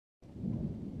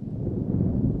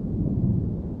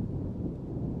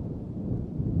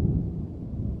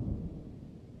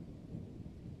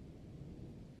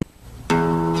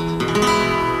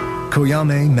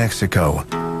Coyame, Mexico,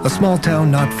 a small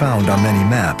town not found on many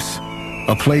maps,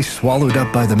 a place swallowed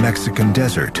up by the Mexican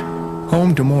desert,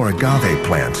 home to more agave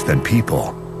plants than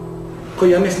people.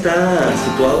 Coyame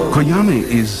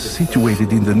is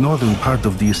situated in the northern part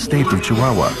of the state of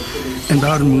Chihuahua, and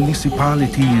our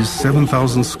municipality is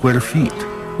 7,000 square feet.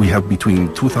 We have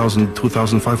between 2,000 and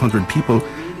 2,500 people.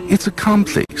 It's a calm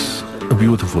place, a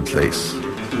beautiful place.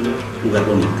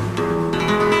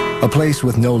 A place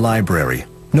with no library,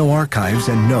 no archives,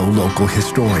 and no local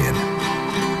historian.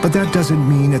 But that doesn't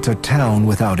mean it's a town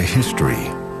without a history.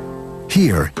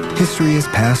 Here, history is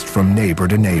passed from neighbor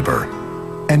to neighbor.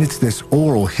 And it's this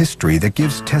oral history that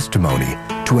gives testimony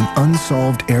to an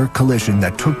unsolved air collision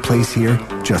that took place here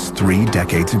just 3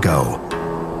 decades ago.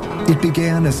 It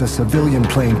began as a civilian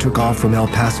plane took off from El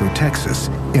Paso, Texas,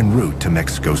 en route to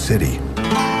Mexico City.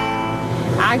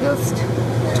 August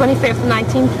 25th,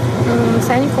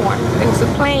 1974. There was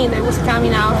a plane that was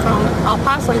coming out from El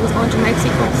Paso. It was going to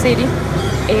Mexico City,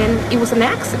 and it was an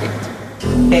accident.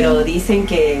 They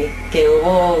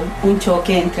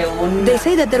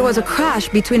say that there was a crash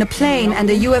between a plane and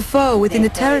a UFO within the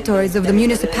territories of the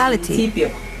municipality.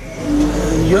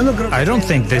 I don't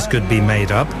think this could be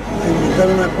made up.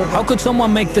 How could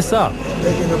someone make this up?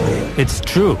 It's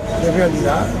true.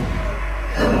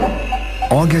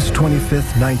 August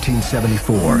 25th,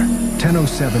 1974,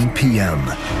 10:07 p.m.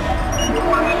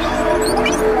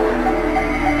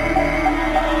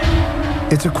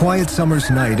 It's a quiet summer's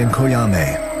night in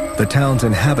Coyame. The town's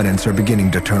inhabitants are beginning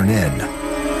to turn in.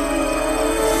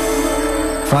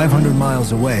 500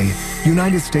 miles away,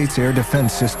 United States air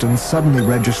defense systems suddenly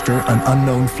register an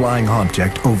unknown flying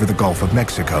object over the Gulf of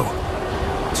Mexico.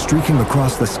 Streaking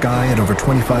across the sky at over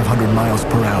 2,500 miles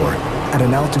per hour, at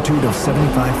an altitude of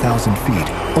 75,000 feet,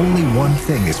 only one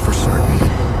thing is for certain.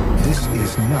 This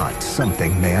is not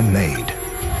something man-made.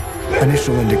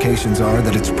 Initial indications are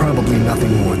that it's probably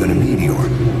nothing more than a meteor.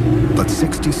 But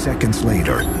 60 seconds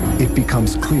later, it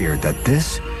becomes clear that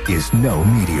this is no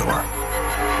meteor.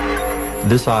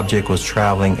 This object was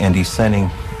traveling and descending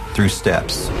through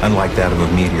steps, unlike that of a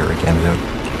meteor, again,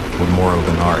 with more of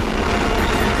an arc.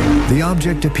 The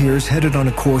object appears headed on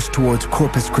a course towards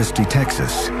Corpus Christi,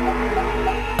 Texas.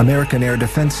 American air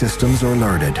defense systems are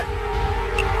alerted.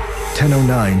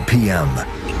 10:09 p.m.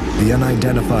 The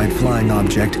unidentified flying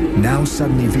object now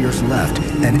suddenly veers left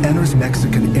and enters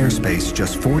Mexican airspace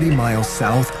just 40 miles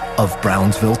south of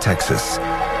Brownsville, Texas.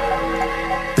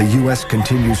 The U.S.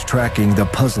 continues tracking the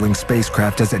puzzling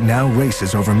spacecraft as it now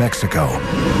races over Mexico.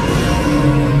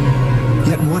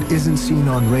 Yet what isn't seen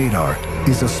on radar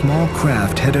is a small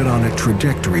craft headed on a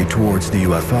trajectory towards the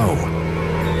UFO.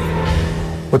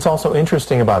 What's also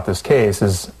interesting about this case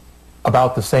is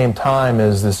about the same time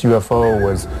as this UFO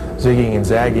was zigging and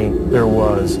zagging, there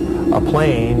was a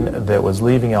plane that was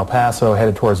leaving El Paso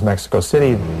headed towards Mexico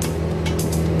City.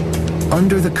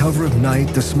 Under the cover of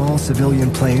night, the small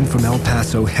civilian plane from El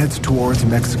Paso heads towards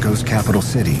Mexico's capital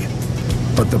city.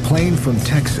 But the plane from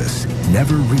Texas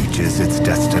never reaches its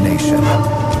destination.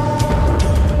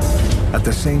 At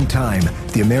the same time,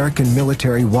 the American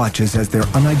military watches as their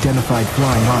unidentified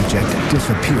flying object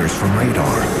disappears from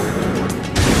radar.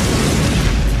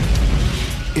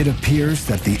 It appears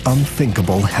that the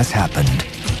unthinkable has happened.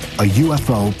 A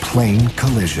UFO plane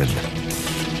collision.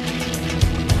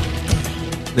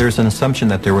 There's an assumption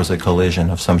that there was a collision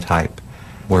of some type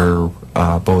where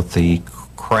both the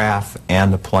craft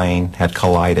and the plane had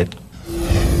collided.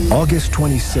 August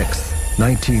 26th,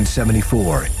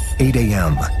 1974, 8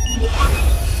 a.m.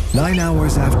 9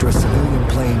 hours after a civilian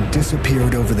plane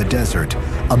disappeared over the desert,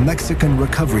 a Mexican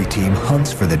recovery team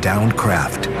hunts for the downed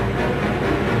craft.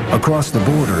 Across the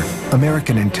border,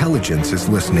 American intelligence is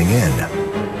listening in.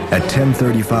 At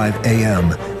 10:35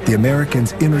 a.m., the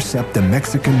Americans intercept the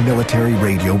Mexican military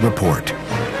radio report.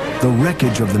 The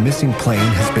wreckage of the missing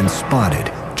plane has been spotted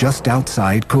just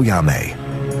outside Coyame.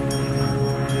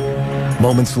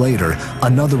 Moments later,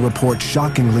 another report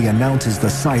shockingly announces the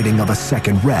sighting of a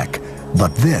second wreck,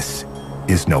 but this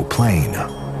is no plane.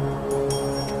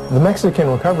 The Mexican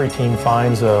recovery team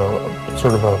finds a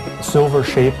sort of a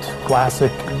silver-shaped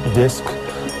classic disc,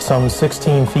 some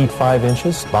 16 feet 5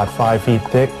 inches, about 5 feet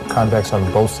thick, convex on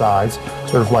both sides,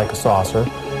 sort of like a saucer.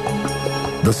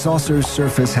 The saucer's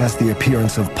surface has the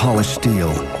appearance of polished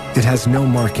steel. It has no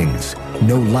markings,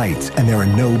 no lights, and there are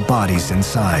no bodies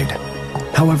inside.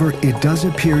 However, it does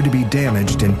appear to be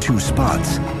damaged in 2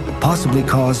 spots, possibly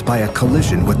caused by a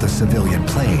collision with the civilian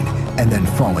plane and then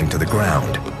falling to the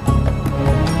ground.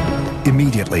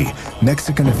 Immediately,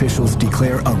 Mexican officials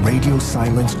declare a radio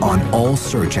silence on all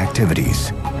search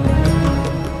activities.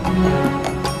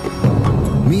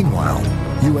 Meanwhile,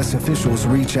 U.S. officials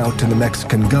reach out to the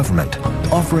Mexican government,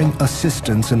 offering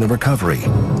assistance in the recovery.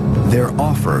 Their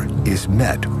offer is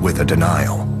met with a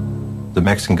denial. The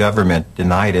Mexican government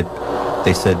denied it.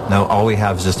 They said, no, all we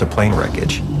have is just a plane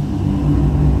wreckage.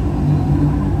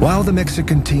 While the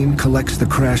Mexican team collects the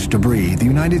crash debris, the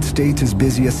United States is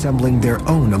busy assembling their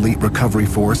own elite recovery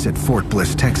force at Fort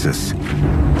Bliss, Texas.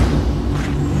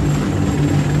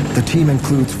 The team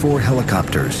includes 4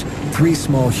 helicopters, 3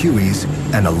 small Hueys,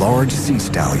 and a large Sea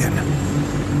Stallion.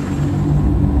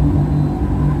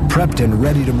 Prepped and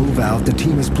ready to move out, the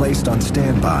team is placed on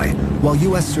standby while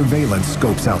U.S. surveillance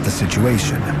scopes out the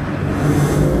situation.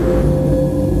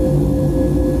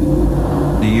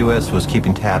 The U.S. was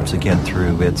keeping tabs again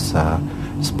through its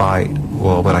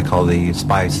what I call the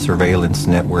spy surveillance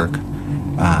network,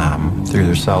 through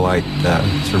their satellite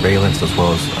surveillance as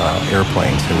well as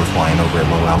airplanes that were flying over at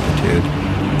low altitude.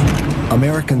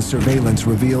 American surveillance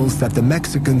reveals that the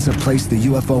Mexicans have placed the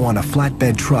UFO on a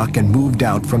flatbed truck and moved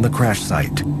out from the crash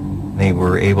site. They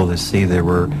were able to see there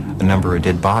were a number of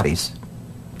dead bodies,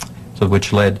 so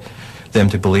which led them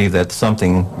to believe that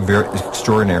something very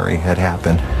extraordinary had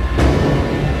happened.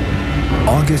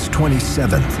 August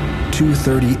 27th,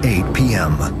 2:38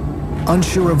 p.m.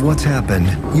 Unsure of what's happened,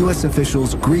 U.S.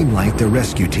 officials greenlight their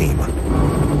rescue team.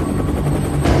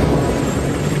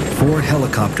 4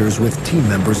 helicopters with team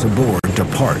members aboard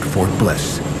depart Fort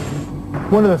Bliss.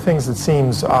 One of the things that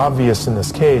seems obvious in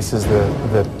this case is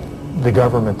that the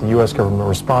government, the U.S. government,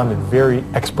 responded very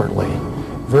expertly,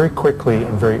 very quickly,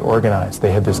 and very organized.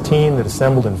 They had this team that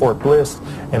assembled in Fort Bliss,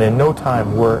 and in no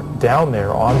time were down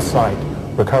there on site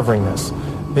recovering this.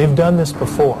 They've done this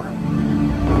before.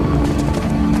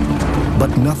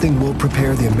 But nothing will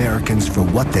prepare the Americans for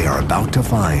what they are about to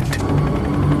find.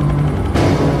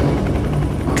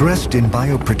 Dressed in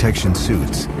bioprotection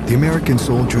suits, the American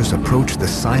soldiers approach the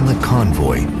silent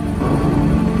convoy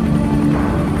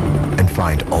and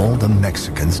find all the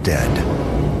Mexicans dead.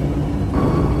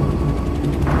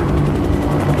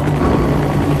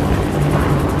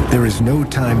 There is no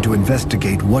time to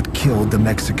investigate what killed the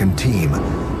Mexican team,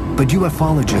 but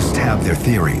ufologists have their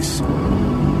theories.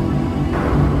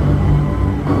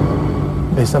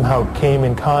 They somehow came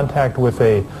in contact with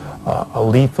a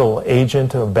lethal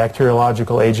agent, a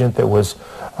bacteriological agent that was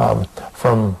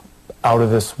from out of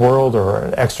this world, or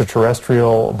an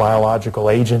extraterrestrial biological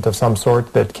agent of some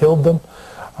sort that killed them,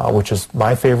 which is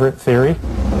my favorite theory.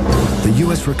 The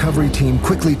U.S. recovery team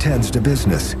quickly tends to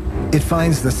business. It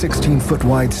finds the 16-foot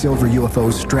wide silver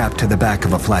UFO strapped to the back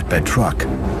of a flatbed truck.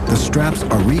 The straps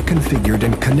are reconfigured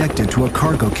and connected to a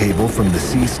cargo cable from the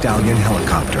Sea Stallion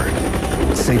helicopter.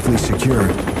 Safely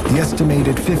secured, the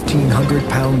estimated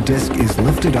 1,500-pound disc is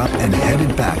lifted up and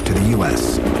headed back to the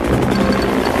U.S.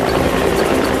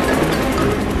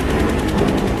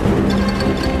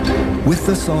 With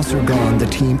the saucer gone, the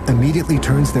team immediately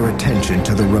turns their attention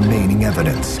to the remaining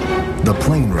evidence. The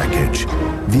plane wreckage,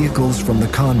 vehicles from the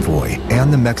convoy,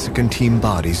 and the Mexican team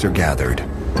bodies are gathered.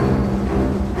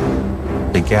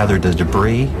 They gathered the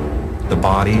debris, the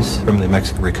bodies from the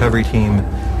Mexican recovery team,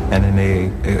 and then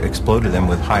they exploded them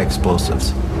with high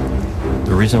explosives.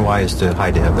 The reason why is to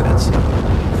hide the evidence.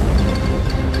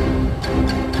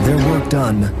 Their work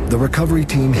done, the recovery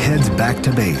team heads back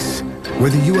to base. Where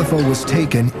the UFO was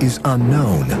taken is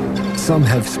unknown. Some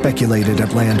have speculated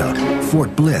Atlanta,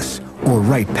 Fort Bliss, or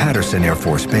Wright-Patterson Air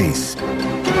Force Base.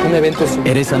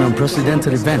 It is an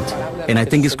unprecedented event, and I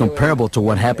think it's comparable to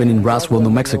what happened in Roswell,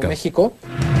 New Mexico.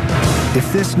 If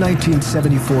this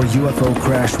 1974 UFO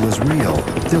crash was real,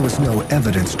 there was no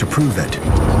evidence to prove it.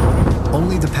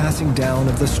 Only the passing down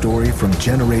of the story from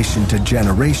generation to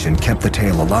generation kept the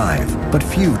tale alive, but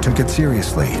few took it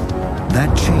seriously.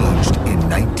 That changed in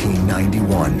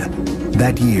 1991.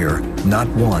 That year, not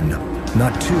one,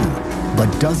 not two, but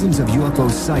dozens of UFO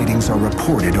sightings are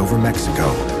reported over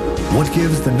Mexico. What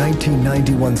gives the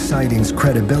 1991 sightings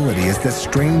credibility is that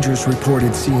strangers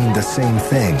reported seeing the same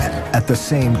thing, at the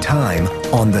same time,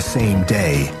 on the same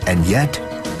day, and yet,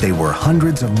 they were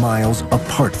hundreds of miles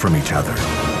apart from each other.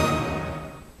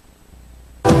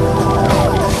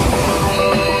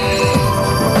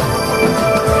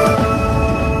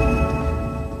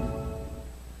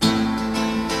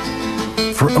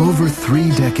 For over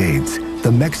 3 decades,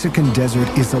 the Mexican desert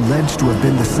is alleged to have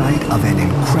been the site of an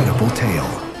incredible tale.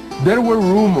 There were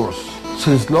rumors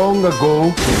since long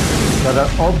ago that an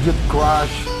object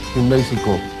crashed in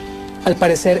Mexico.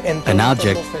 An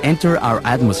object entered our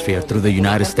atmosphere through the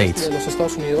United States,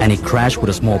 and it crashed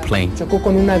with a small plane. For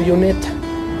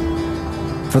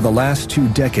the last 2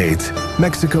 decades,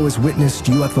 Mexico has witnessed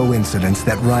UFO incidents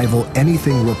that rival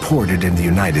anything reported in the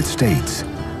United States.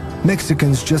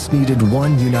 Mexicans just needed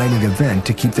one uniting event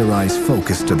to keep their eyes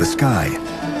focused to the sky.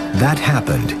 That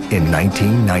happened in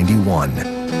 1991.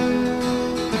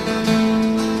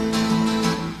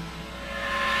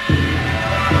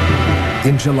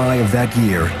 In July of that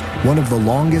year, one of the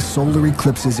longest solar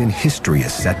eclipses in history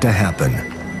is set to happen.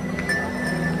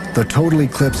 The total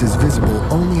eclipse is visible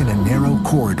only in a narrow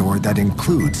corridor that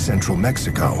includes central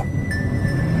Mexico.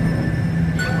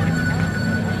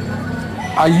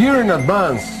 A year in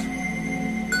advance,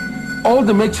 all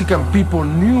the Mexican people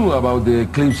knew about the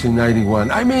eclipse in 91.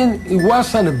 I mean, it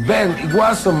was an event, it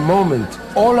was a moment.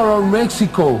 All around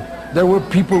Mexico, there were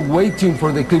people waiting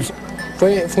for the eclipse.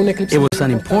 It was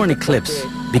an important eclipse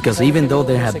because even though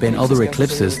there had been other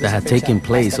eclipses that had taken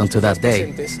place until that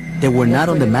day, they were not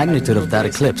on the magnitude of that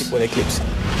eclipse.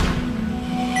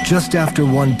 Just after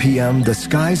 1 p.m., the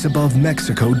skies above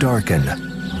Mexico darken.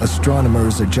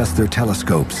 Astronomers adjust their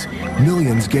telescopes.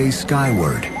 Millions gaze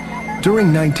skyward.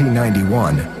 During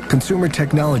 1991, consumer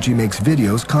technology makes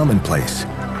videos commonplace.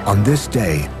 On this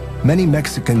day, many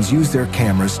Mexicans use their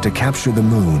cameras to capture the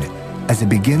moon as it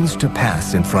begins to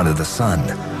pass in front of the sun.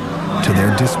 To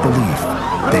their disbelief,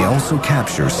 they also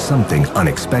capture something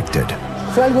unexpected.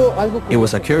 It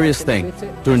was a curious thing.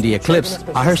 During the eclipse,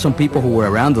 I heard some people who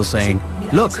were around us saying,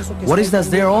 "Look, what is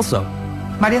that there also?"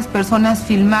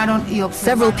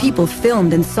 Several people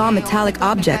filmed and saw metallic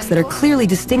objects that are clearly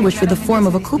distinguished with the form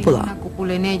of a cupola,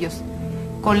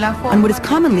 and what is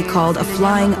commonly called a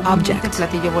flying object.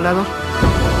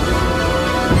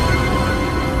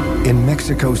 In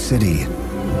Mexico City,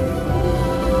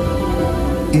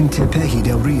 in Tepeji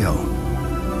del Rio,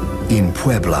 in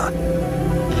Puebla,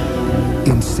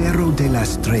 in Cerro de la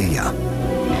Estrella.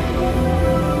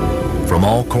 From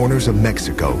all corners of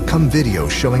Mexico come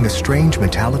videos showing a strange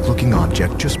metallic-looking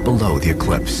object just below the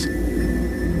eclipse.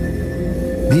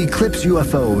 The eclipse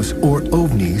UFOs, or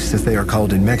ovnis as they are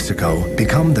called in Mexico,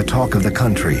 become the talk of the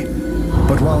country.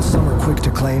 But while some are quick to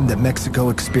claim that Mexico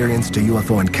experienced a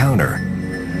UFO encounter,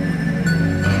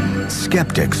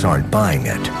 skeptics aren't buying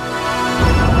it.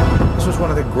 This was one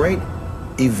of the great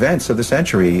events of the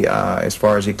century as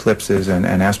far as eclipses and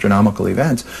astronomical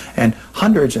events, and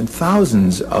hundreds and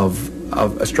thousands of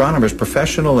astronomers,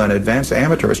 professional and advanced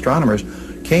amateur astronomers,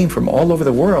 came from all over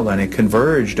the world, and it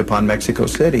converged upon Mexico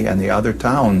City and the other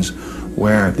towns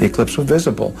where the eclipse was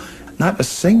visible. Not a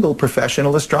single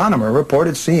professional astronomer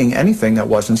reported seeing anything that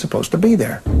wasn't supposed to be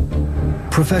there.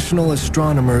 Professional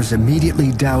astronomers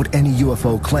immediately doubt any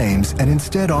UFO claims and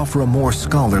instead offer a more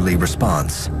scholarly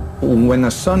response. When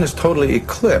the sun is totally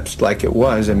eclipsed, like it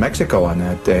was in Mexico on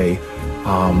that day,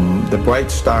 the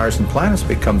bright stars and planets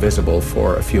become visible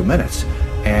for a few minutes.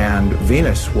 And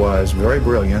Venus was very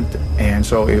brilliant, and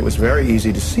so it was very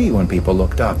easy to see when people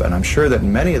looked up. And I'm sure that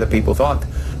many of the people thought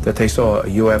that they saw a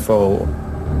UFO.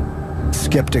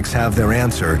 Skeptics have their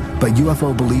answer, but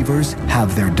UFO believers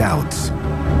have their doubts.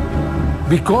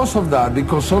 Because of that,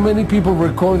 because so many people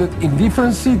recorded in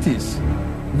different cities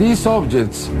these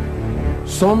objects,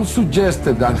 some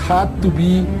suggested that had to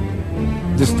be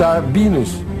the star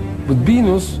Venus. But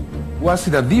Venus was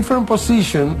in a different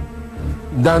position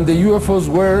than the UFOs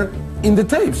were in the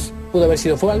tapes.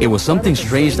 It was something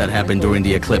strange that happened during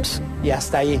the eclipse.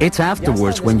 It's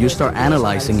afterwards, when you start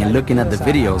analyzing and looking at the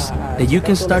videos, that you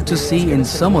can start to see in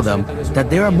some of them that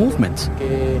there are movements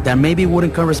that maybe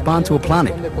wouldn't correspond to a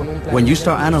planet. When you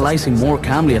start analyzing more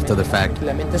calmly after the fact,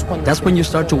 that's when you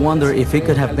start to wonder if it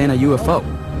could have been a UFO.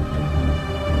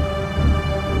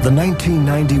 The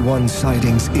 1991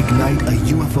 sightings ignite a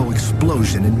UFO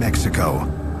explosion in Mexico.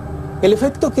 The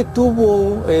effect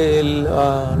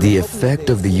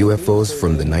of the UFOs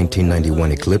from the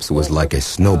 1991 eclipse was like a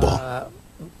snowball.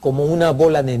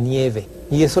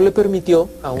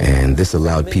 And this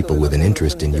allowed people with an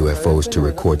interest in UFOs to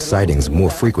record sightings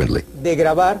more frequently.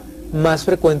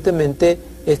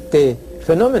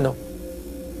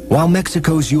 While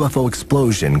Mexico's UFO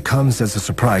explosion comes as a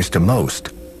surprise to most,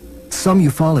 some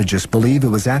ufologists believe it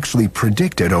was actually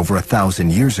predicted over 1,000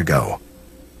 years ago.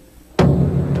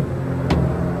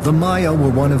 The Maya were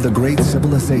one of the great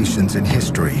civilizations in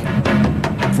history.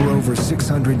 For over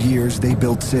 600 years, they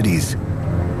built cities,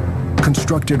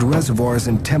 constructed reservoirs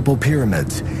and temple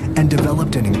pyramids, and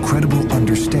developed an incredible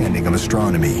understanding of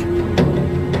astronomy.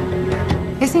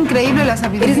 It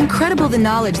is incredible the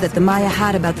knowledge that the Maya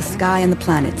had about the sky and the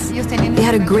planets. They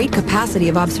had a great capacity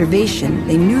of observation,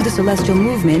 they knew the celestial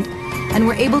movement, and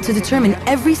were able to determine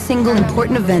every single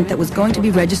important event that was going to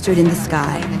be registered in the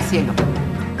sky.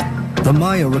 The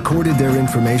Maya recorded their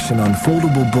information on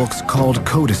foldable books called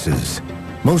codices.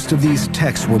 Most of these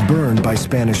texts were burned by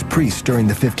Spanish priests during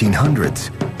the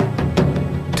 1500s.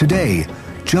 Today,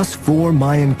 just 4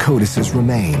 Mayan codices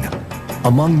remain.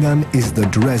 Among them is the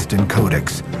Dresden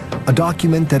Codex, a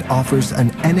document that offers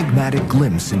an enigmatic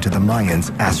glimpse into the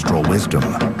Mayans' astral wisdom.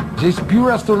 It's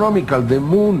pure astronomical, the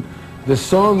moon, the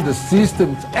sun, the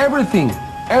systems, everything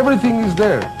is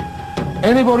there.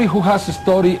 Anybody who has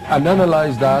studied and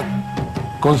analyzed that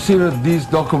consider this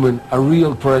document a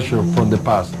real treasure from the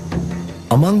past.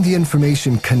 Among the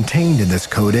information contained in this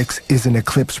codex is an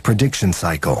eclipse prediction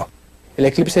cycle. The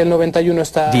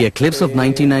eclipse of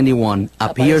 1991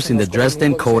 appears in the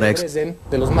Dresden Codex.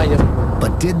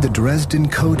 But did the Dresden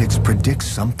Codex predict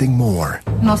something more?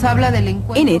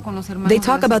 In it, they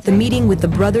talk about the meeting with the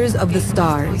Brothers of the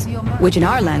Stars, which in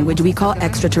our language we call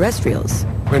extraterrestrials.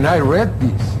 When I read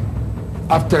this,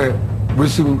 after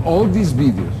receiving all these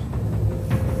videos,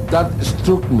 that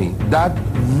struck me, that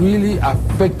really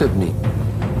affected me,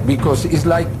 because it's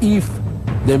like if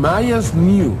the Mayans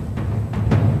knew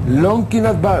long in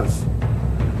advance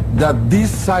that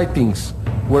these sightings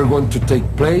were going to take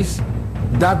place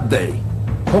that day.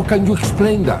 How can you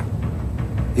explain that?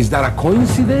 Is that a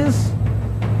coincidence?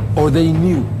 Or they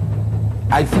knew?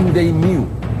 I think they knew.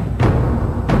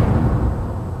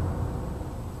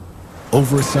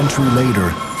 Over a century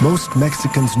later, most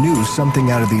Mexicans knew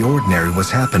something out of the ordinary was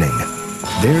happening.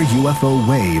 Their UFO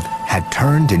wave had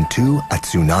turned into a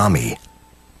tsunami.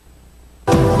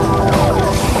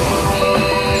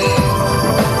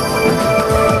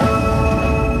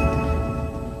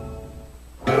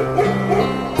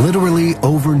 Literally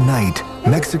overnight,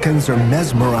 Mexicans are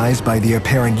mesmerized by the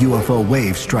apparent UFO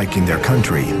wave striking their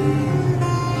country.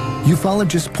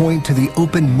 Ufologists point to the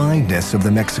open-mindedness of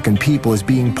the Mexican people as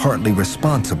being partly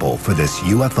responsible for this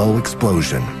UFO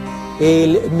explosion.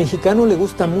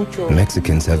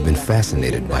 Mexicans have been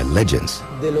fascinated by legends,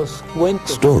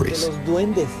 stories,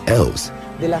 elves,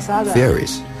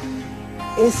 fairies.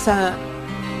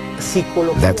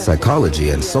 That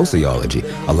psychology and sociology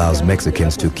allows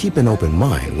Mexicans to keep an open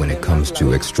mind when it comes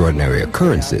to extraordinary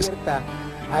occurrences.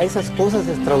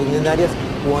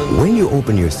 When you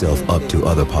open yourself up to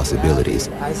other possibilities,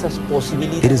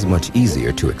 it is much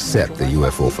easier to accept the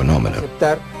UFO phenomenon.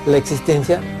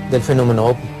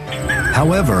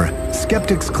 However,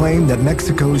 skeptics claim that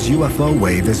Mexico's UFO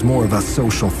wave is more of a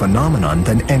social phenomenon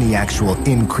than any actual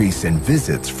increase in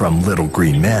visits from little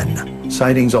green men.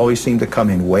 Sightings always seem to come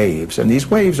in waves, and these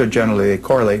waves are generally, they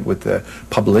correlate with the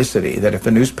publicity, that if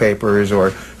the newspapers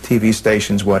or TV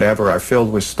stations, whatever, are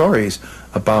filled with stories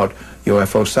about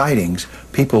UFO sightings,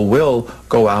 people will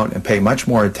go out and pay much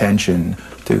more attention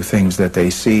to things that they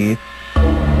see.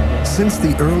 Since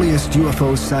the earliest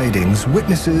UFO sightings,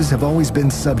 witnesses have always been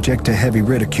subject to heavy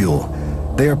ridicule.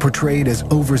 They are portrayed as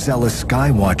overzealous sky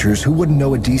watchers who wouldn't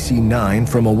know a DC-9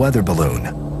 from a weather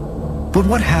balloon. But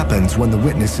what happens when the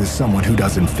witness is someone who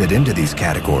doesn't fit into these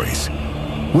categories?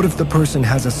 What if the person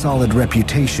has a solid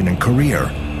reputation and career?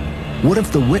 What if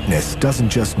the witness doesn't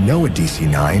just know a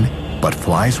DC-9, but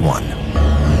flies one?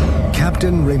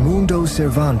 Captain Raimundo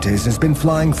Cervantes has been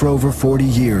flying for over 40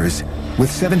 years.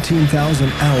 With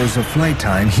 17,000 hours of flight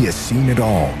time, he has seen it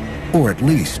all. Or at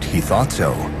least he thought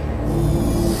so.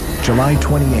 July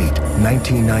 28,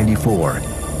 1994.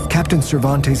 Captain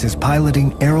Cervantes is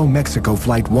piloting Aeromexico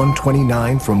Flight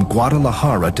 129 from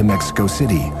Guadalajara to Mexico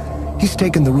City. He's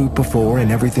taken the route before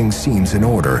and everything seems in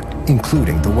order,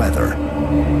 including the weather.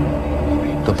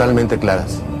 Totalmente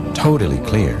claras. Totally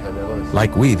clear.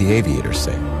 Like we, the aviators,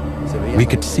 say. We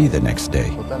could see the next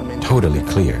day. Totally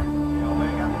clear.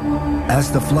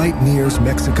 As the flight nears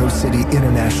Mexico City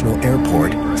International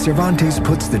Airport, Cervantes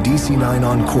puts the DC-9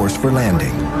 on course for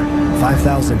landing.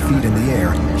 5,000 feet in the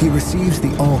air, he receives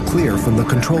the all-clear from the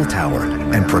control tower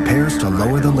and prepares to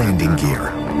lower the landing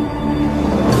gear.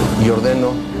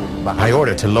 I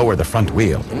ordered to lower the front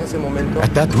wheel.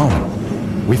 At that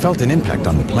moment, we felt an impact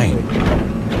on the plane.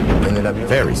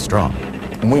 Very strong.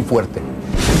 Muy fuerte.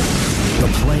 The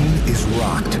plane is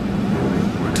rocked.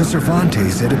 To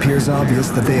Cervantes, it appears obvious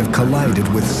that they have collided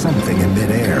with something in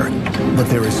midair, but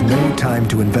there is no time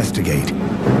to investigate.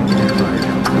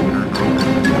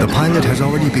 The pilot has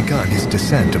already begun his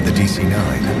descent of the DC-9.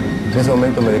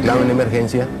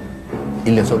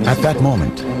 At that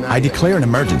moment, I declare an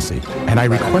emergency, and I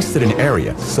requested an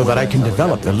area so that I can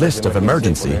develop the list of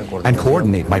emergency and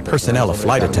coordinate my personnel of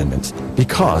flight attendants,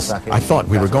 because I thought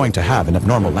we were going to have an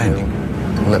abnormal landing.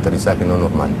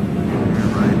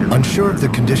 Unsure of the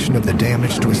condition of the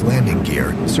damage to his landing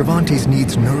gear, Cervantes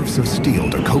needs nerves of steel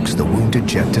to coax the wounded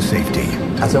jet to safety.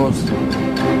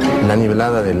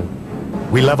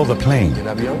 We level the plane.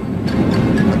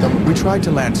 We tried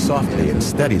to land softly and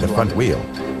steady the front wheel,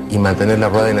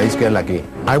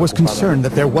 I was concerned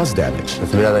that there was damage.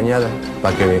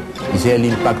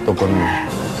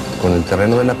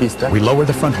 We lower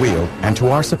the front wheel, and to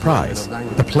our surprise,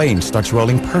 the plane starts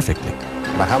rolling perfectly.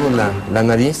 Bajamos la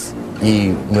nariz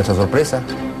y nuestra sorpresa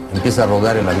empieza a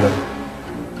rodar el avión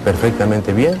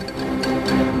perfectamente bien.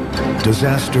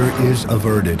 Disaster is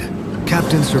averted.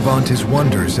 Captain Cervantes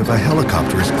wonders if a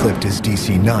helicopter has clipped his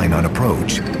DC-9 on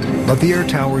approach, but the air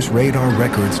tower's radar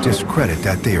records discredit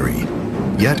that theory.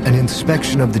 Yet an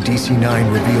inspection of the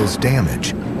DC-9 reveals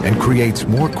damage and creates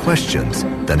more questions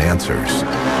than answers.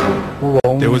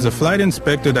 There was a flight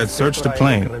inspector that searched the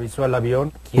plane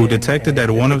who detected that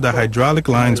one of the hydraulic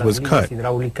lines was cut.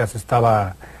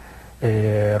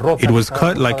 It was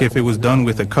cut like if it was done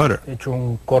with a cutter.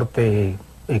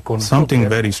 Something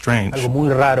very strange.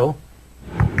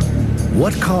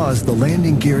 What caused the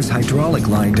landing gear's hydraulic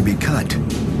line to be cut?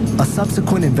 A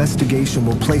subsequent investigation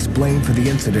will place blame for the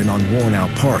incident on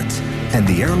worn-out parts, and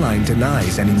the airline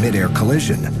denies any mid-air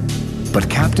collision. But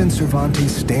Captain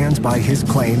Cervantes stands by his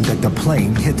claim that the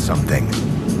plane hit something.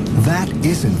 That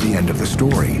isn't the end of the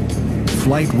story.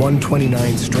 Flight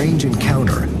 129's strange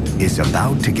encounter is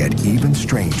about to get even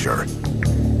stranger.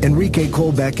 Enrique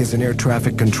Colbeck is an air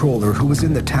traffic controller who was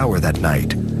in the tower that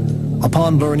night.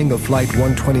 Upon learning of Flight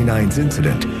 129's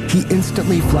incident, he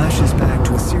instantly flashes back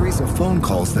to a series of phone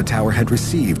calls the tower had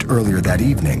received earlier that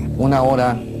evening. An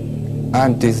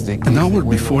hour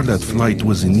before that flight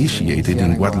was initiated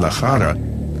in Guadalajara,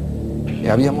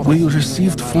 we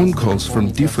received phone calls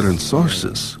from different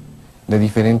sources.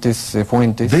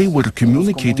 They were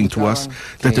communicating to us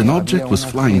that an object was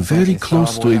flying very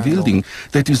close to a building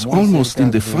that is almost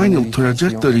in the final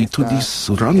trajectory to these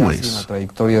runways.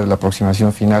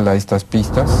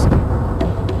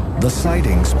 The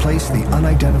sightings place the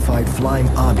unidentified flying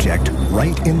object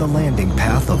right in the landing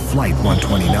path of Flight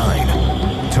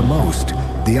 129. To most,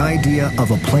 the idea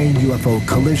of a plane UFO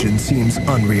collision seems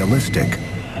unrealistic.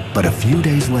 But a few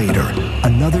days later,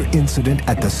 another incident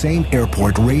at the same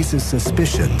airport raises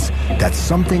suspicions that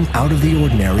something out of the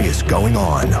ordinary is going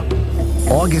on.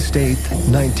 August 8,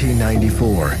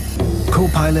 1994.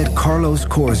 Co-pilot Carlos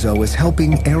Corzo is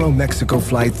helping Aeromexico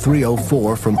Flight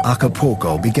 304 from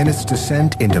Acapulco begin its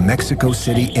descent into Mexico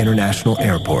City International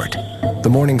Airport. The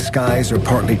morning skies are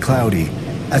partly cloudy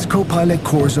as co-pilot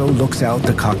Corzo looks out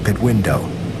the cockpit window.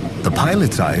 The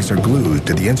pilot's eyes are glued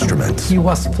to the instruments. He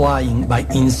was flying by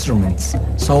instruments,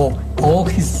 so all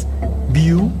his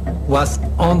view was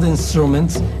on the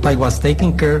instruments. I was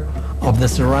taking care of the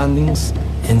surroundings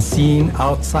and seeing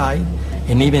outside,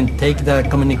 and even take the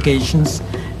communications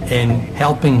and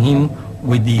helping him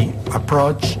with the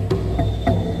approach.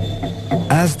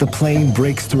 As the plane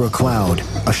breaks through a cloud,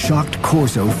 a shocked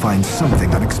Corzo finds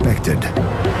something unexpected.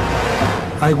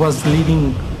 I was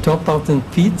leaving 12,000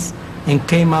 feet and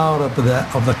came out of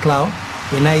the cloud,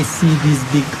 and I see this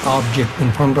big object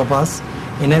in front of us,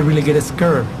 and I really get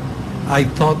scared. I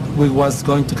thought we was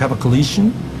going to have a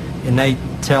collision, and I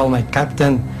tell my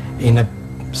captain in a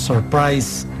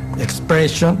surprise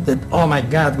expression that, oh my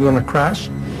God, we're gonna crash.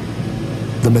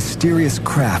 The mysterious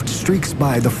craft streaks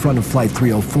by the front of Flight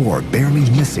 304, barely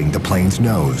missing the plane's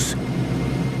nose.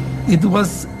 It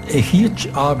was a huge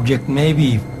object,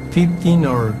 maybe 15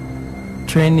 or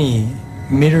 20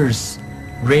 meters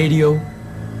radio,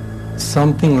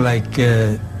 something like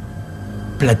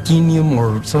platinum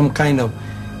or some kind of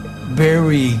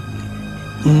very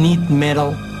neat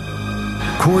metal.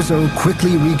 Corzo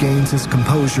quickly regains his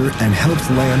composure and helps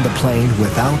land the plane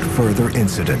without further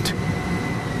incident.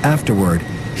 Afterward,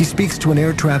 he speaks to an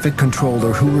air traffic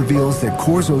controller who reveals that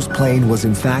Corzo's plane was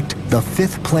in fact the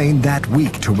fifth plane that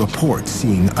week to report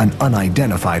seeing an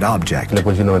unidentified object. I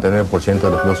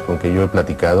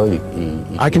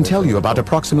can tell you about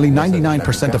approximately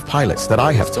 99% of pilots that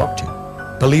I have talked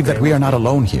to believe that we are not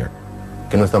alone here.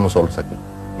 And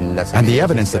the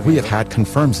evidence that we have had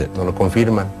confirms it.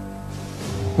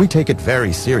 We take it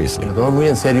very seriously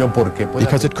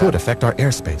because it could affect our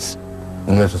airspace.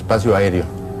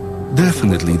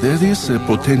 Definitely, there is a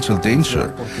potential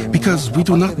danger because we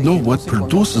do not know what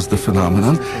produces the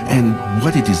phenomenon and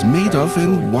what it is made of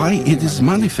and why it is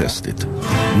manifested.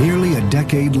 Nearly a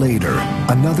decade later,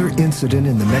 another incident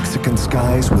in the Mexican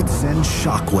skies would send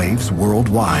shockwaves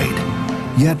worldwide.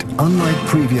 Yet, unlike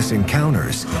previous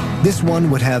encounters, this one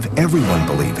would have everyone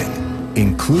believing,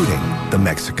 including the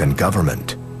Mexican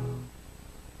government.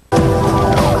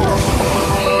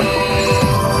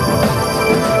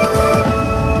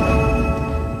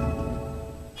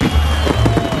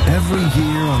 Every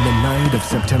year on the night of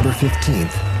September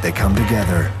 15th, they come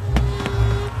together.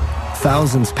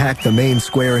 Thousands packed the main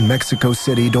square in Mexico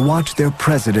City to watch their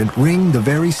president ring the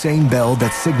very same bell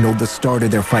that signaled the start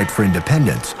of their fight for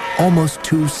independence almost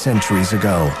 2 centuries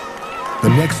ago. The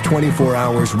next 24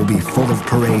 hours will be full of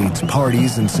parades,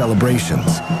 parties, and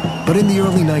celebrations. But in the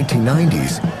early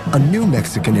 1990s, a new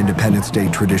Mexican Independence Day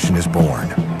tradition is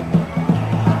born.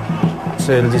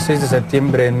 El 16 de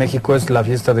septiembre en México es la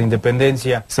fiesta de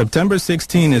independencia. September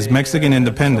 16 is Mexican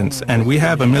Independence, and we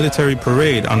have a military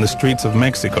parade on the streets of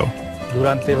Mexico.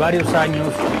 Durante varios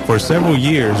años, for several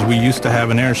years, we used to have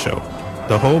an air show.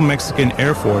 The whole Mexican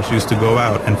Air Force used to go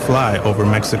out and fly over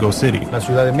Mexico City. La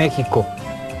Ciudad de México.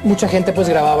 Mucha gente pues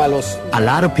grababa los. A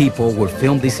lot of people would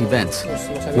film these events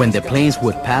when the planes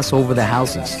would pass over the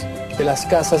houses. De las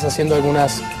casas haciendo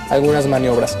algunas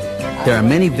maniobras. There are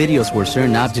many videos where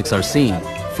certain objects are seen,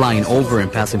 flying over and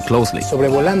passing closely.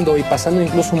 Sobrevolando y pasando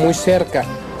incluso muy cerca.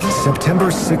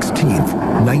 September 16th,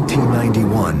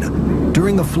 1991.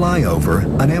 During a flyover,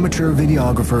 an amateur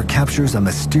videographer captures a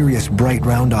mysterious bright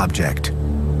round object.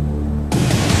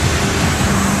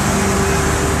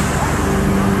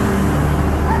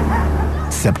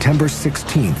 September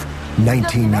 16th,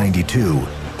 1992.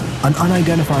 An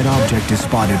unidentified object is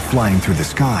spotted flying through the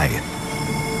sky.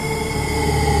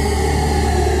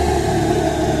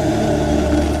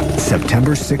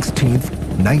 September 16th,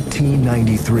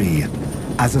 1993.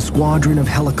 As a squadron of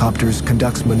helicopters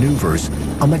conducts maneuvers,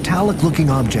 a metallic-looking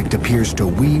object appears to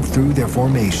weave through their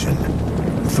formation.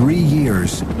 3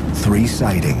 years, 3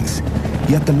 sightings.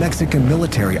 Yet the Mexican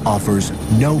military offers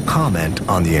no comment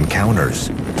on the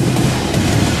encounters.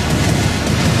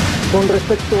 With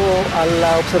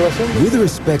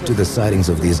respect to the sightings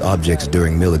of these objects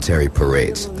during military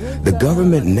parades, the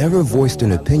government never voiced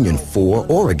an opinion for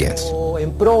or against.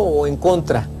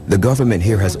 The government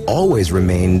here has always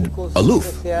remained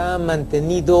aloof. This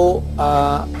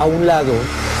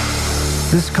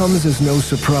comes as no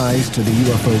surprise to the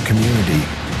UFO community,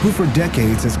 who for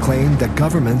decades has claimed that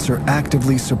governments are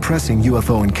actively suppressing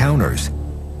UFO encounters.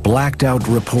 Blacked out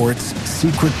reports,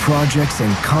 secret projects,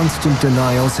 and constant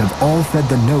denials have all fed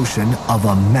the notion of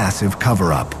a massive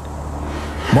cover-up.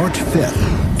 March 5th,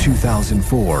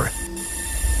 2004.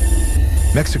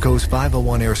 Mexico's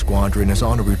 501 Air Squadron is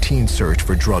on a routine search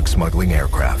for drug smuggling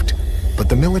aircraft. But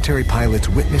the military pilots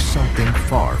witness something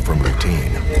far from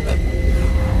routine.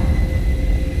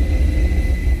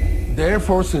 The Air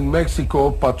Force in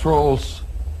Mexico patrols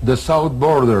the south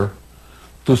border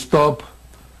to stop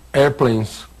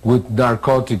airplanes with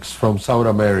narcotics from South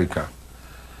America.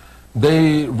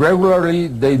 They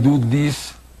do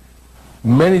this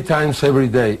many times every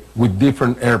day with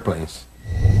different airplanes.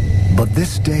 But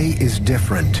this day is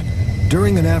different.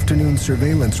 During an afternoon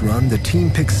surveillance run, the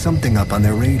team picks something up on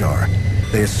their radar.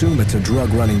 They assume it's a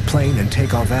drug-running plane and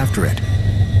take off after it.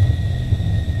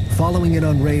 Following it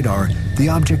on radar, the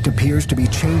object appears to be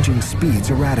changing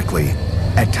speeds erratically,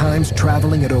 at times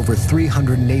traveling at over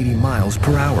 380 miles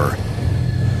per hour.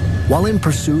 While in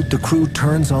pursuit, the crew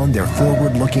turns on their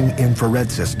forward-looking infrared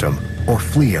system, or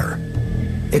FLIR.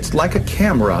 It's like a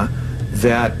camera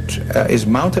that is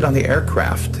mounted on the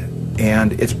aircraft,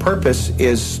 and its purpose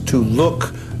is to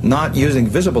look not using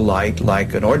visible light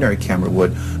like an ordinary camera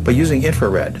would, but using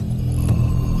infrared.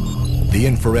 The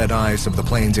infrared eyes of the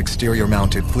plane's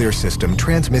exterior-mounted FLIR system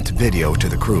transmits video to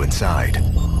the crew inside.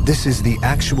 This is the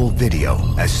actual video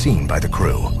as seen by the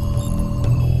crew.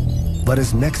 But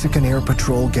as Mexican Air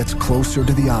Patrol gets closer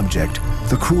to the object,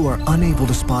 the crew are unable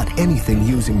to spot anything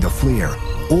using the FLIR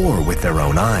or with their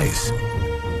own eyes.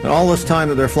 And all this time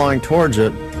that they're flying towards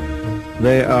it,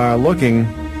 they are looking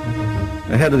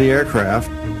ahead of the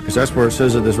aircraft, because that's where it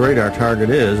says that this radar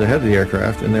target is, ahead of the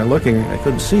aircraft, and they're looking, they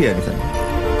couldn't see anything.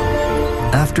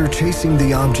 After chasing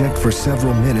the object for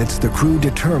several minutes, the crew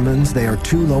determines they are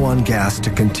too low on gas to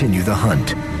continue the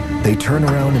hunt. They turn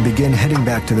around and begin heading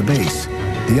back to the base.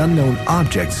 The unknown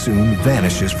object soon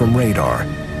vanishes from radar.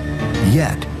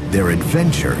 Yet, their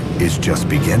adventure is just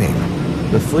beginning.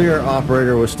 The FLIR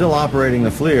operator was still operating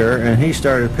the FLIR, and he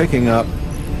started picking up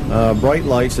bright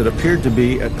lights that appeared to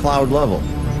be at cloud level.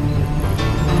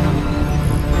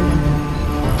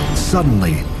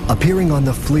 Suddenly, appearing on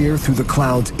the FLIR through the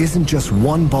clouds isn't just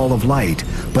one ball of light,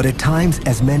 but at times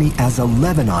as many as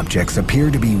 11 objects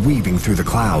appear to be weaving through the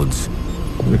clouds.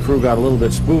 The crew got a little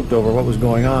bit spooked over what was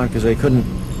going on because they couldn't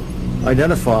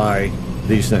identify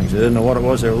these things. They didn't know what it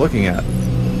was they were looking at.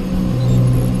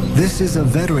 This is a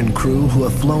veteran crew who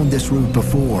have flown this route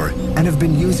before and have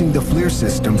been using the FLIR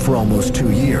system for almost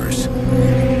 2 years.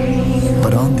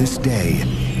 But on this day,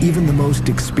 even the most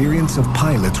experienced of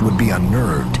pilots would be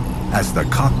unnerved, as the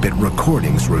cockpit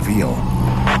recordings reveal.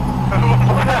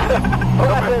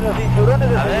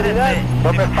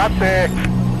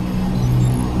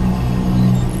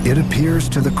 It appears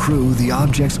to the crew the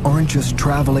objects aren't just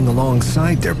traveling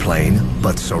alongside their plane,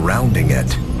 but surrounding it.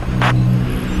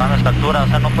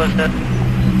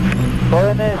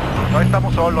 Jóvenes, no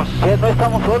estamos solos. Sí, no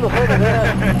estamos solos, de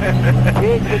veras.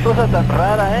 Sí, qué cosa tan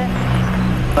rara,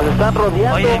 Nos están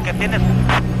rodeando. Oye, ¿qué tienes?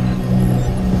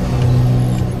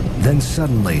 Then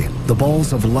suddenly, the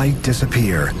balls of light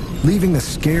disappear, leaving the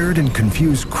scared and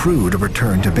confused crew to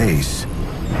return to base.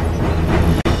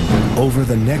 Over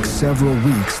the next several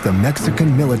weeks, the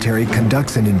Mexican military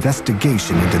conducts an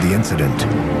investigation into the incident.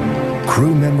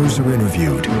 Crew members are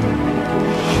interviewed,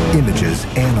 images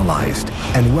analyzed,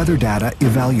 and weather data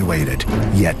evaluated,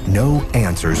 yet no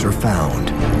answers are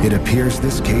found. It appears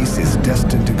this case is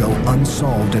destined to go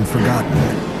unsolved and forgotten.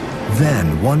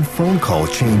 Then one phone call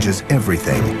changes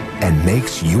everything and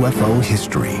makes UFO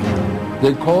history.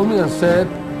 They called me and said,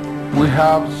 we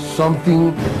have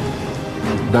something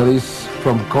that is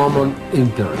from common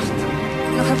interest.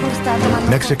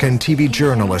 Mexican TV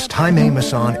journalist Jaime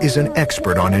Maussan is an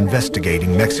expert on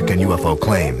investigating Mexican UFO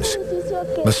claims.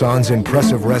 Maussan's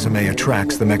impressive resume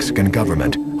attracts the Mexican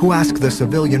government, who ask the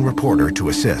civilian reporter to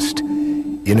assist.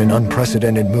 In an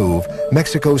unprecedented move,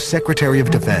 Mexico's Secretary of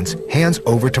Defense hands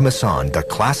over to Maussan the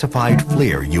classified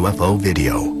FLIR UFO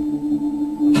video.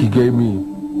 He gave me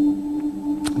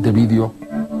the video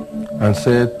and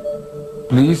said,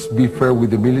 please be fair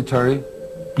with the military,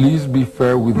 please be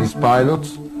fair with these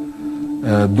pilots,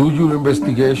 do your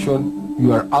investigation,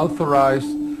 you are authorized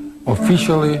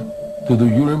officially to do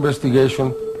your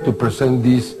investigation, to present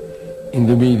this in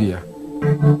the media.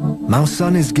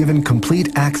 Maussan is given complete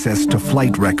access to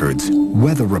flight records,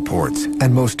 weather reports,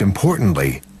 and most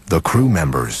importantly, the crew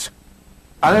members.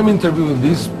 I am interviewing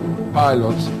these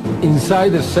pilots inside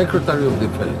the Secretary of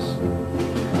Defense.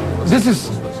 This is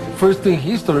first in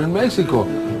history in Mexico.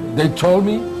 They told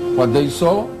me what they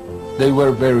saw. They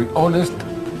were very honest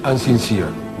and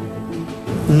sincere.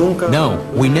 No,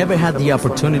 we never had the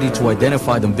opportunity to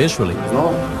identify them visually.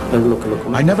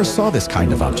 I never saw this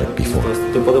kind of object before.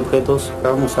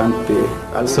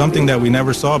 Something that we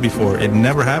never saw before. It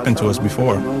never happened to us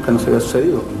before.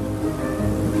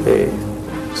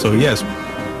 So yes,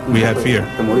 we had fear.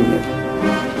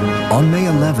 On May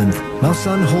 11th,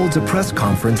 Maussan holds a press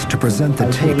conference to present the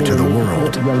tape to the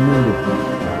world.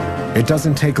 It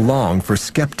doesn't take long for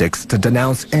skeptics to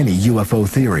denounce any UFO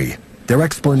theory. Their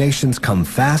explanations come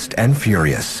fast and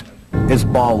furious. It's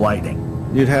ball lightning.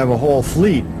 You'd have a whole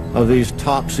fleet of these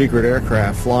top secret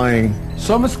aircraft flying.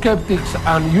 Some skeptics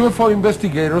and UFO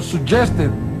investigators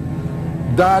suggested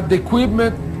that the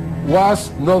equipment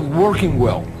was not working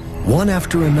well. One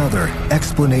after another,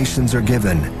 explanations are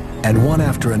given, and one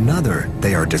after another,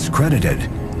 they are discredited.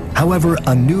 However,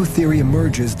 a new theory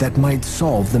emerges that might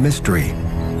solve the mystery.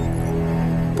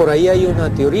 There's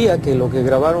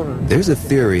a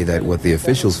theory that what the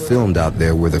officials filmed out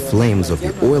there were the flames of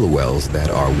the oil wells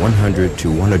that are 100 to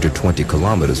 120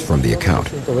 kilometers from the account.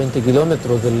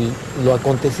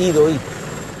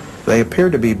 They appear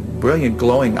to be brilliant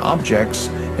glowing objects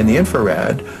in the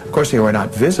infrared. Of course, they were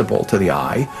not visible to the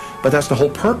eye, but that's the whole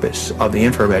purpose of the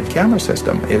infrared camera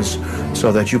system, is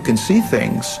so that you can see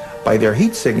things by their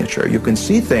heat signature. You can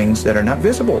see things that are not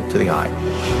visible to the eye.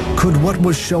 Could what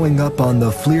was showing up on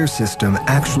the FLIR system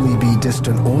actually be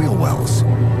distant oil wells?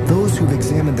 Those who've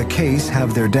examined the case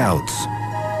have their doubts.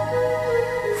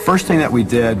 First thing that we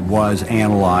did was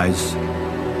analyze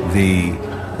the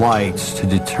lights to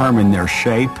determine their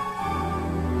shape,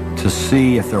 to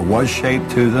see if there was shape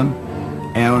to them,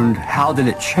 and how did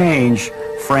it change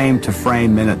frame to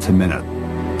frame, minute to minute.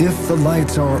 If the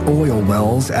lights are oil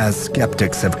wells, as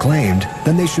skeptics have claimed,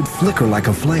 then they should flicker like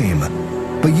a flame.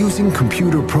 But using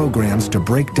computer programs to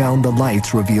break down the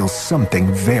lights reveals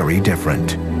something very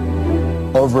different.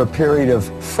 Over a period of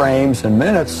frames and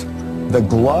minutes, the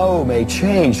glow may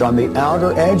change on the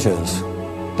outer edges,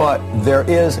 but there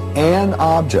is an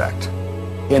object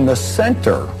in the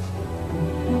center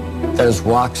that is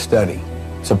rock steady.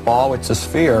 It's a ball, it's a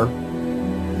sphere,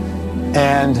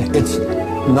 and it's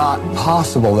not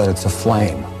possible that it's a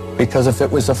flame, because if it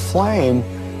was a flame,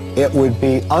 it would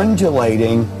be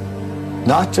undulating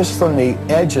not just from the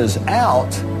edges out,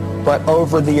 but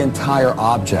over the entire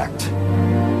object.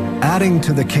 Adding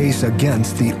to the case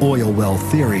against the oil well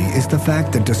theory is the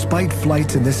fact that despite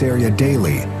flights in this area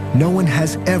daily, no one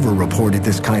has ever reported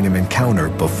this kind of encounter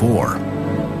before.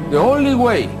 The only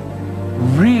way,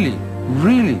 really,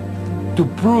 to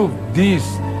prove this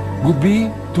would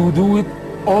be to do it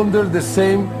under the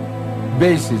same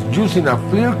basis, using a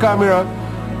FLIR camera,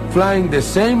 flying the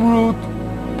same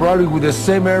route, probably with the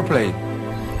same airplane.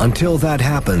 Until that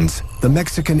happens, the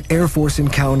Mexican Air Force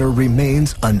encounter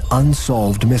remains an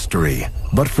unsolved mystery.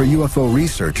 But for UFO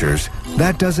researchers,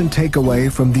 that doesn't take away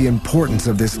from the importance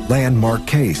of this landmark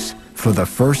case. For the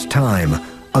first time,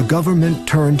 a government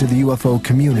turned to the UFO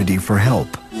community for help.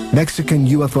 Mexican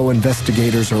UFO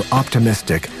investigators are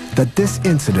optimistic that this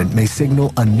incident may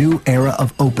signal a new era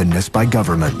of openness by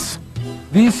governments.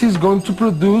 This is going to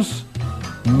produce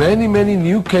many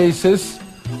new cases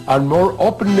and more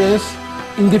openness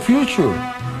in the future.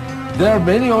 There are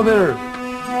many other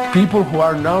people who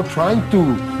are now trying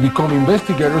to become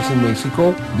investigators in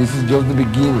Mexico. This is just the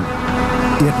beginning.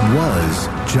 It was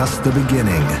just the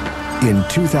beginning. In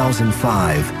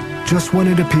 2005, just when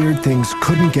it appeared things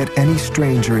couldn't get any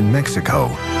stranger in Mexico,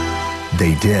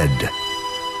 they did.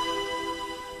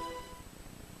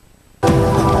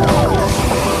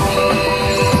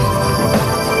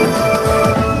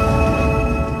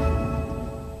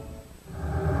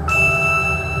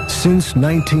 Since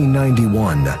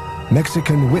 1991,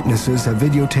 Mexican witnesses have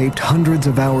videotaped hundreds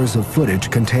of hours of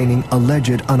footage containing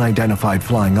alleged unidentified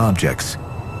flying objects.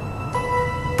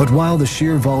 But while the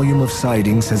sheer volume of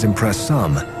sightings has impressed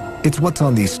some, it's what's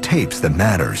on these tapes that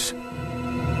matters.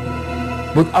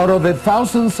 But out of the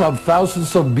thousands of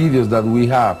videos that we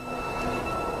have,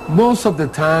 most of the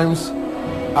times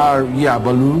are,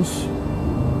 balloons,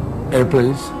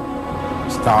 airplanes,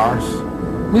 stars,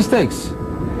 mistakes.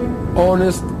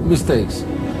 Honest mistakes.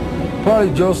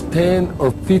 Probably just 10 or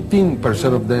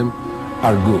 15% of them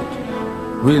are good,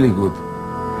 really good.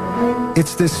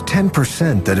 It's this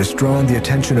 10% that has drawn the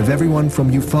attention of everyone from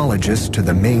ufologists to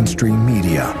the mainstream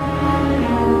media.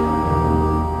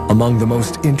 Among the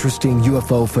most interesting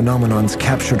UFO phenomenons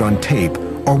captured on tape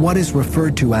are what is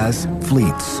referred to as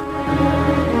fleets.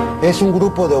 A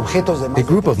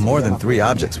group of more than 3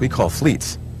 objects we call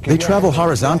fleets. They travel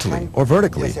horizontally or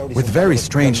vertically with very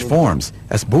strange forms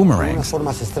as boomerangs,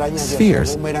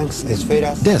 spheres,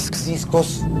 discs.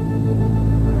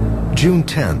 June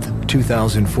 10th,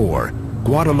 2004,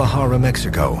 Guadalajara,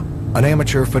 Mexico. An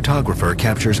amateur photographer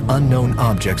captures unknown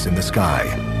objects in the sky.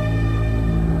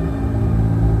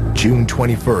 June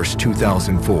 21st,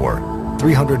 2004,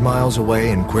 300 miles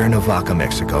away in Cuernavaca,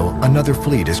 Mexico, another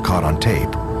fleet is caught on tape.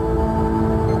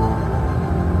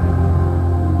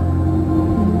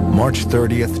 March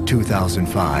 30th,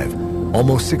 2005.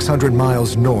 Almost 600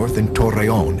 miles north in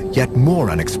Torreon, yet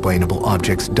more unexplainable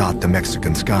objects dot the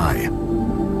Mexican sky.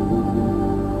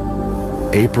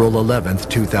 April 11th,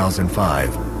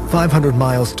 2005. 500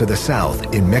 miles to the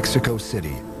south in Mexico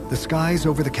City. The skies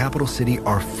over the capital city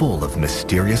are full of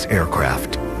mysterious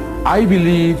aircraft. I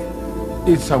believe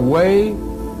it's a way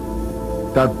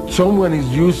that someone is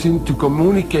using to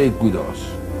communicate with us.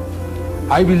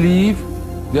 I believe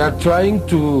they are trying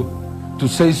to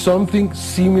say something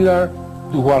similar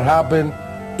to what happened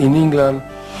in England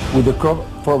with the crop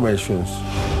formations.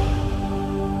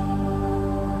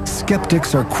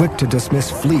 Skeptics are quick to dismiss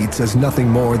fleets as nothing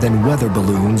more than weather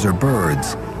balloons or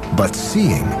birds. But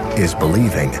seeing is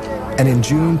believing. And in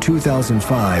June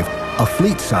 2005, a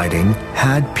fleet sighting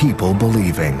had people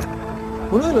believing.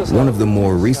 One of the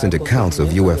more recent accounts of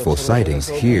UFO sightings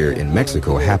here in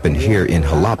Mexico happened here in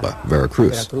Jalapa,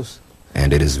 Veracruz.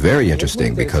 And it is very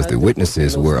interesting because the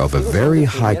witnesses were of a very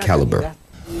high caliber.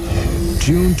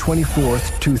 June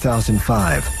 24th,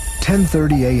 2005,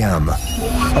 10:30 a.m.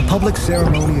 A public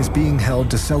ceremony is being held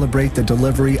to celebrate the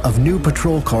delivery of new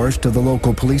patrol cars to the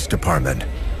local police department.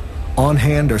 On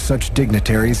hand are such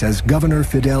dignitaries as Governor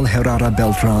Fidel Herrera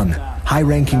Beltran,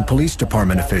 high-ranking police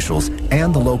department officials,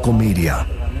 and the local media.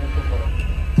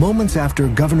 Moments after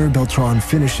Governor Beltran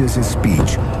finishes his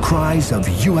speech, cries of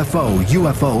UFO,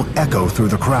 UFO echo through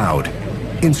the crowd.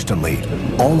 Instantly,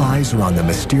 all eyes are on the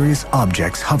mysterious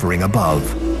objects hovering above.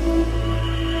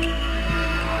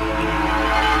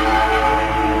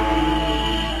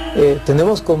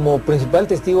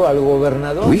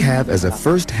 We have as a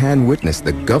first-hand witness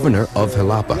the governor of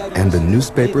Jalapa, and the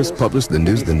newspapers published the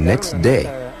news the next day,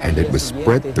 and it was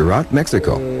spread throughout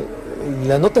Mexico.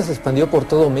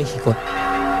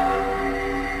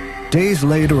 Days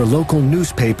later, a local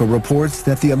newspaper reports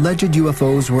that the alleged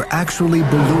UFOs were actually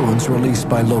balloons released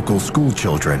by local school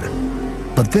children.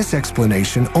 But this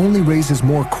explanation only raises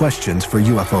more questions for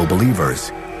UFO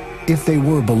believers. If they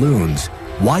were balloons,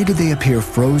 why did they appear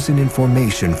frozen in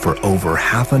formation for over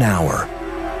half an hour?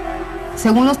 As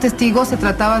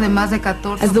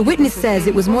the witness says,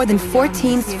 it was more than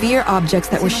 14 sphere objects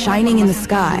that were shining in the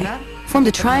sky, formed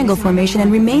a triangle formation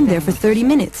and remained there for 30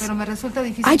 minutes.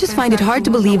 I just find it hard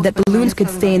to believe that balloons could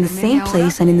stay in the same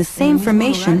place and in the same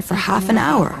formation for half an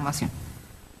hour.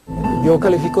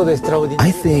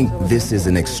 I think this is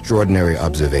an extraordinary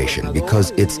observation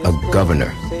because it's a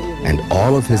governor and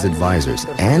all of his advisors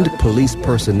and police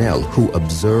personnel who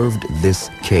observed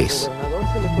this case.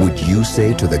 Would you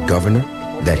say to the governor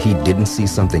that he didn't see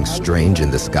something strange in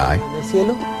the sky?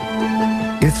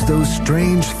 It's those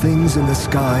strange things in the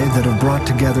sky that have brought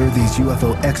together these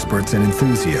UFO experts and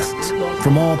enthusiasts.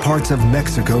 From all parts of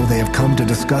Mexico, they have come to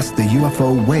discuss the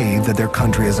UFO wave that their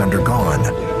country has undergone.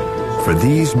 For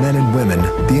these men and women,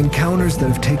 the encounters that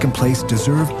have taken place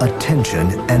deserve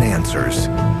attention and answers.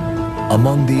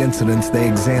 Among the incidents they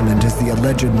examined is the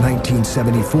alleged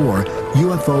 1974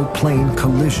 UFO plane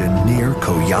collision near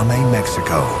Coyame,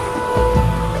 Mexico.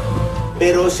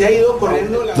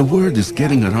 The word is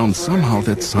getting around somehow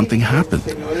that something happened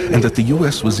and that the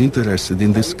U.S. was interested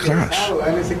in this crash.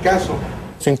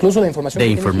 The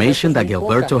information that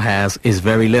Gilberto has is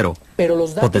very little,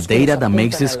 but the data that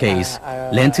makes this case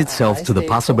lends itself to the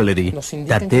possibility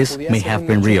that this may have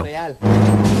been real. 3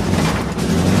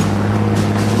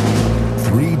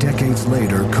 decades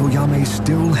later, Coyame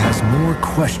still has more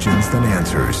questions than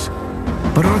answers.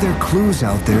 But are there clues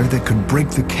out there that could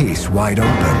break the case wide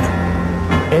open?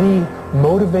 Any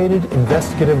motivated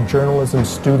investigative journalism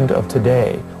student of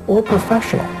today, or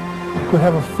professional, could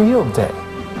have a field day.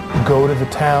 Go to the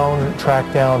town,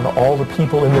 track down all the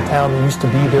people in the town that used to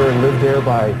be there and live there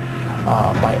by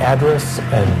address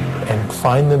and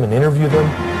find them and interview them.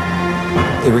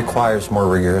 It requires more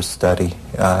rigorous study.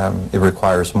 It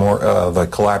requires more of a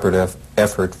collaborative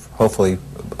effort, hopefully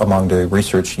among the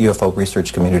UFO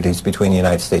research communities between the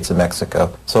United States and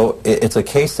Mexico. So it's a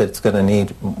case that's going to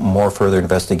need more further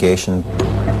investigation.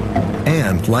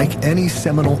 And like any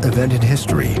seminal event in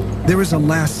history, there is a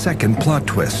last-second plot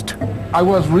twist. I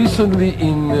was recently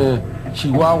in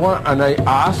Chihuahua and I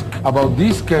asked about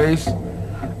this case,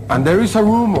 and there is a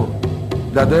rumor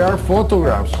that there are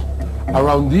photographs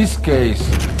around this case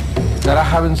that I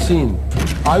haven't seen.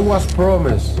 I was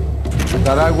promised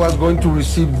that I was going to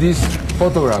receive these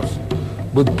photographs,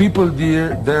 but people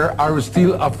there are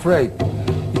still afraid.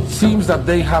 It seems that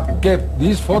they have kept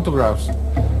these photographs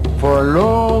for a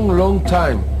long, long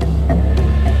time.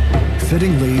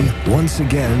 Fittingly, once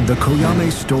again, the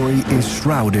Coyame story is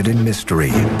shrouded in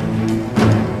mystery.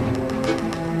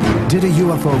 Did a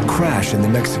UFO crash in the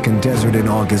Mexican desert in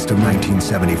August of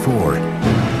 1974?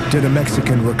 Did a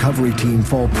Mexican recovery team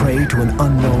fall prey to an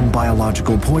unknown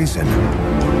biological poison?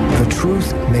 The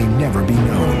truth may never be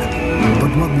known,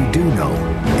 but what we do know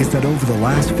is that over the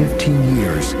last 15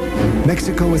 years,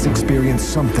 Mexico has experienced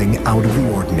something out of the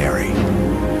ordinary.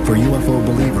 For UFO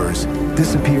believers,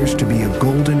 this appears to be a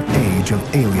golden age of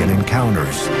alien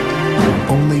encounters.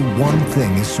 Only one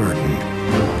thing is certain.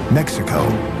 Mexico,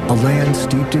 a land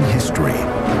steeped in history,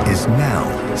 is now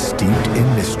steeped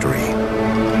in mystery.